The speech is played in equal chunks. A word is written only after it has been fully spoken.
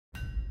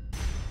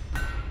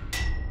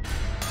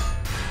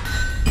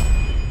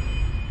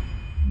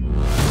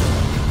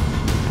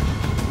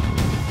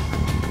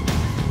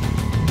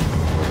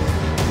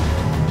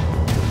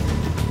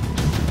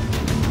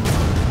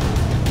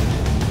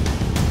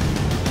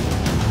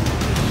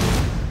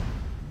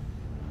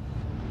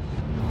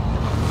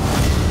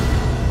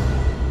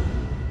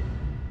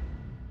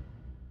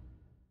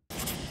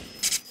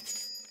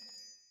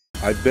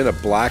I've been a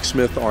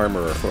blacksmith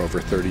armorer for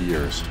over 30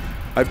 years.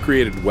 I've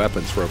created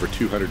weapons for over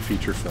 200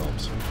 feature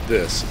films.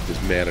 This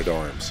is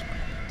Man-at-Arms.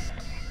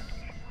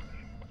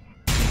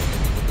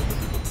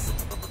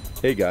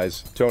 Hey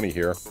guys, Tony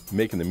here,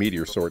 making the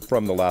Meteor sword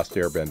from The Last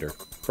Airbender.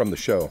 From the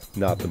show,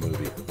 not the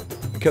movie.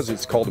 Because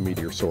it's called a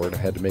Meteor sword, I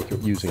had to make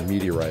it using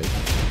Meteorite.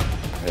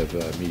 I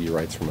have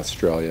meteorites from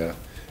Australia,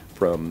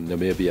 from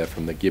Namibia,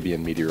 from the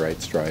Gibeon meteorite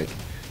strike,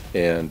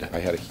 and I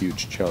had a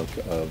huge chunk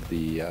of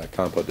the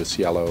Campo de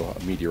Cielo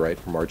meteorite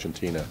from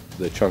Argentina.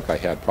 The chunk I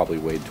had probably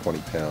weighed 20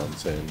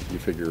 pounds, and you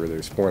figure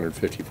there's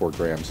 454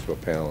 grams to a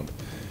pound,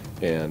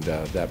 and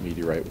that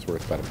meteorite was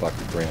worth about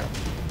 $1 a gram.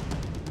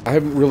 I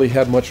haven't really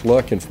had much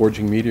luck in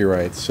forging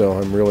meteorites, so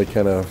I'm really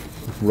kind of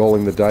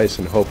rolling the dice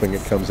and hoping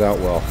it comes out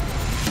well.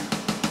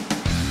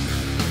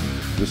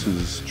 This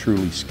is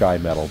truly sky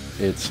metal.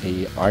 It's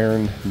a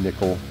iron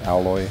nickel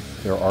alloy.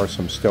 There are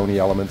some stony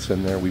elements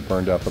in there. We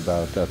burned up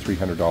about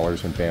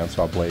 $300 in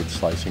bandsaw blades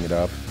slicing it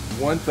up.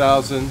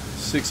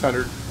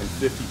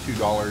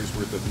 $1,652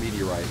 worth of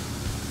meteorite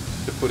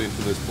to put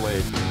into this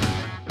blade.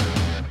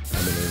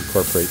 I'm going to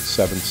incorporate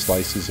 7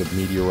 slices of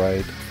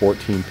meteorite,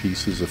 14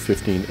 pieces of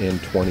 15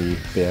 and 20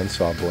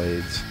 bandsaw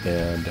blades,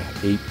 and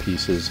 8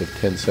 pieces of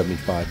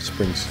 1075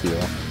 spring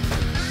steel.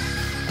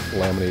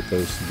 Laminate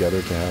those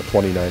together to have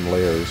 29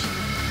 layers.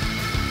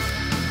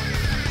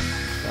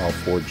 I'll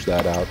forge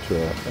that out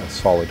to a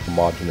solid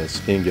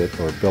homogeneous ingot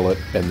or billet,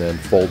 and then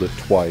fold it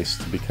twice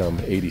to become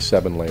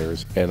 87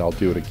 layers. And I'll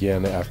do it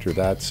again after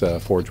that's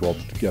forged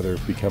welded together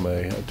to become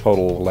a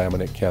total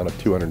laminate count of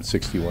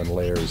 261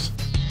 layers.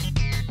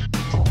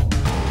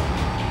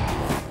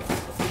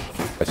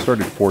 I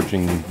started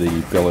forging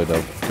the billet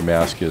of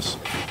Damascus.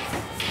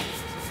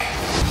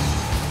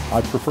 I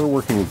prefer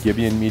working with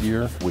Gibeon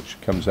Meteor, which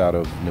comes out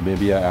of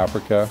Namibia,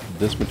 Africa.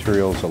 This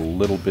material is a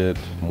little bit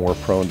more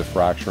prone to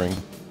fracturing.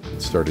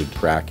 It started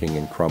cracking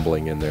and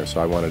crumbling in there,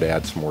 so I wanted to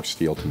add some more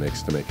steel to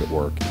mix to make it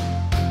work.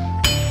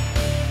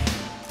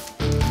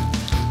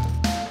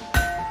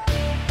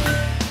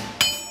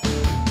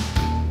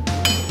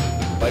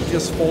 I've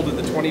just folded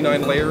the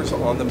 29 layers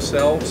on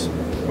themselves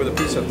with a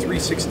piece of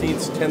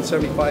 3/16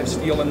 1075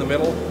 steel in the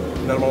middle,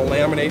 and then I'm going to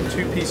laminate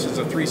 2 pieces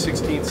of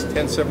 3/16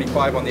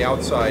 1075 on the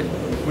outside,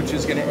 which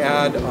is going to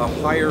add a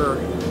higher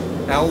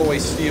alloy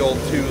steel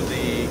to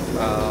the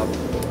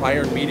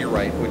iron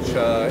meteorite, which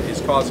is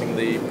causing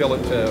the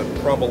billet to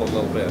crumble a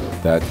little bit.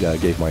 That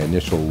gave my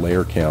initial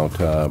layer count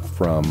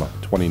from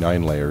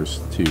 29 layers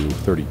to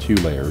 32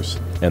 layers,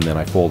 and then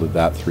I folded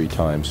that 3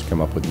 times to come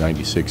up with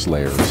 96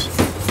 layers.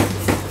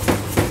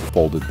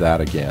 Folded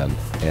that again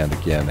and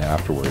again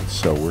afterwards,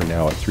 so we're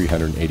now at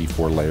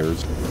 384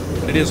 layers.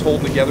 It is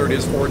holding together, it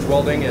is forge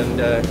welding, and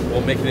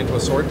we'll make it into a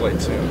sword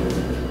blade soon.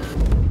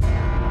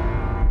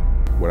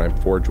 When I'm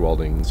forge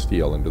welding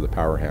steel into the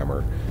power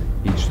hammer,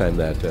 each time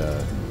that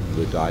the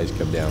dies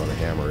come down on a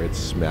hammer, it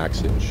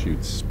smacks it and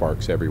shoots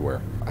sparks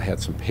everywhere. I had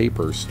some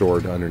paper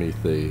stored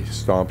underneath the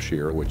stomp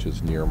shear, which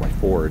is near my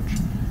forge,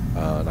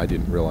 and I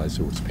didn't realize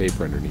there was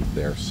paper underneath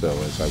there, so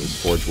as I was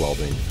forge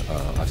welding,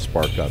 a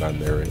spark got on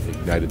there and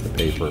ignited the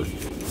paper.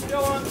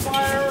 Still on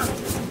fire!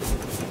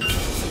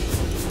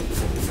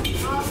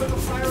 Stop the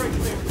fire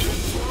extinguisher,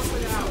 stomp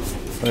it out!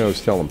 I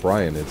was telling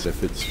Bryan,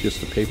 if it's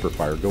just a paper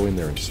fire, go in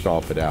there and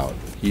stomp it out.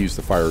 He used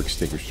the fire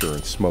extinguisher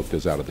and smoked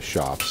us out of the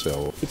shop,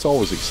 so it's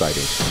always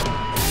exciting.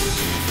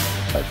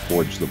 I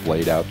forged the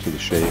blade out to the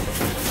shape.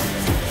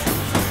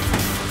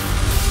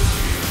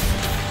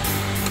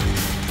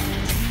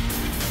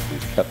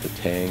 We've cut the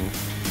tang.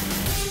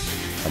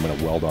 I'm going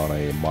to weld on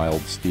a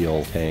mild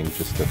steel tang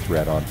just to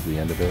thread onto the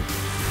end of it.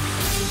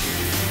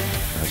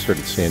 I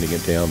started sanding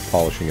it down,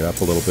 polishing it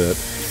up a little bit,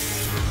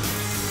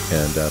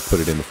 and put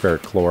it in the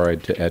ferric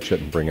chloride to etch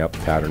it and bring out the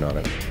pattern on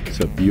it.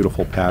 It's a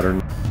beautiful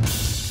pattern.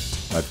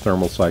 I've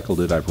thermal cycled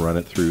it. I've run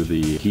it through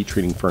the heat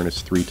treating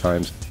furnace 3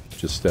 times,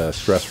 just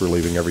stress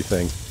relieving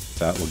everything.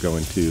 That will go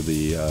into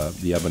the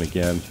oven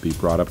again, be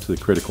brought up to the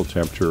critical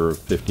temperature of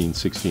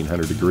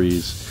 1600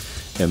 degrees,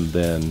 and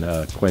then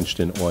quenched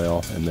in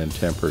oil and then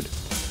tempered.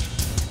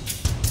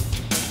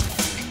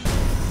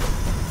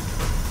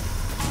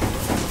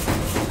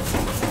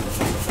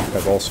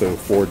 I've also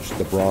forged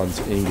the bronze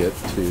ingot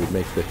to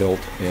make the hilt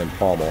and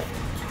pommel.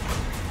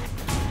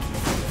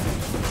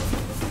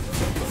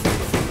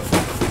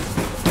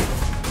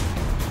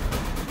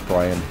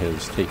 Bryan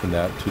has taken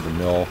that to the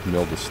mill,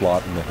 milled the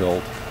slot in the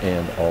hilt,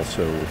 and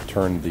also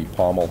turned the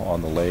pommel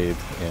on the lathe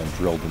and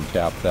drilled and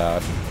tapped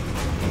that.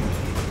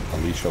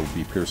 Alicia will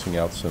be piercing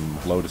out some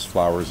lotus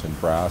flowers in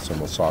brass, and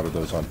we'll solder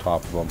those on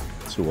top of them.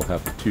 So we'll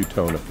have the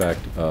two-tone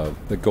effect of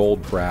the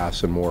gold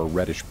brass and more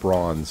reddish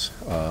bronze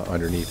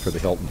underneath for the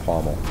hilt and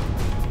pommel.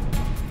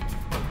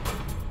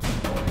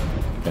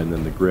 And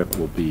then the grip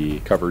will be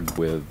covered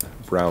with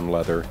brown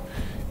leather,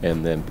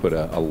 and then put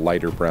a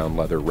lighter brown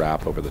leather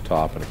wrap over the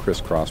top in a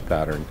crisscross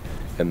pattern.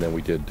 And then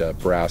we did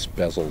brass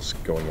bezels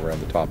going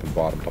around the top and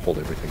bottom to hold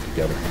everything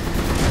together.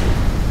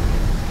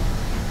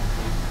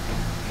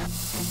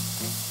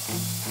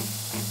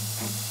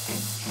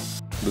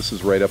 This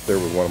is right up there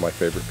with one of my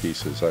favorite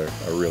pieces. I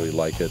really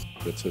like it.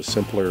 It's a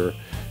simpler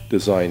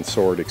design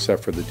sword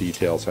except for the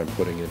details I'm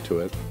putting into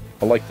it.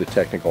 I like the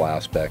technical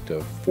aspect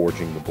of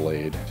forging the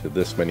blade to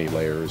this many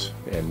layers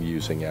and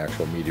using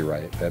actual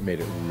meteorite. That made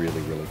it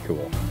really, really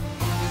cool.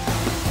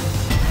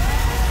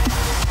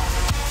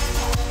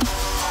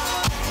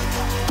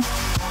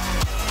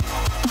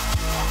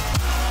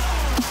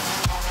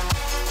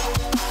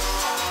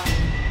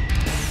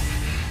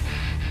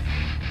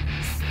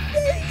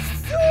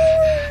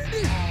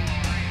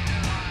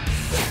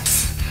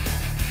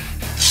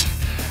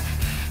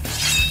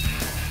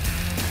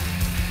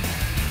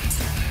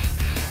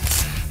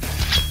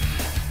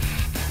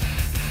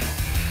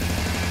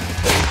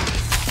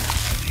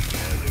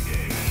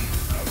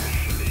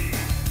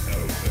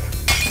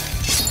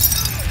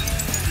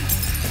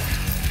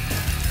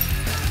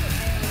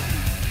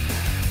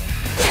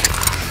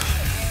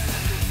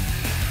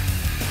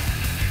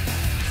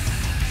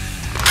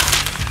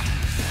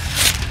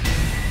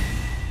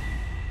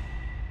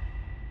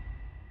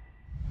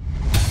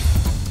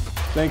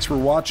 Thanks for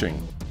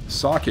watching.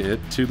 Sock it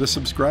to the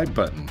subscribe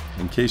button.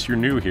 In case you're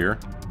new here,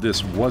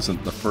 this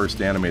wasn't the first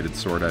animated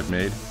sword I've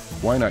made.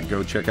 Why not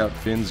go check out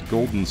Finn's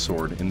golden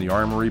sword in the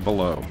armory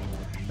below?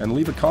 And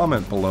leave a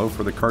comment below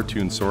for the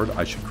cartoon sword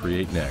I should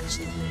create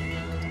next.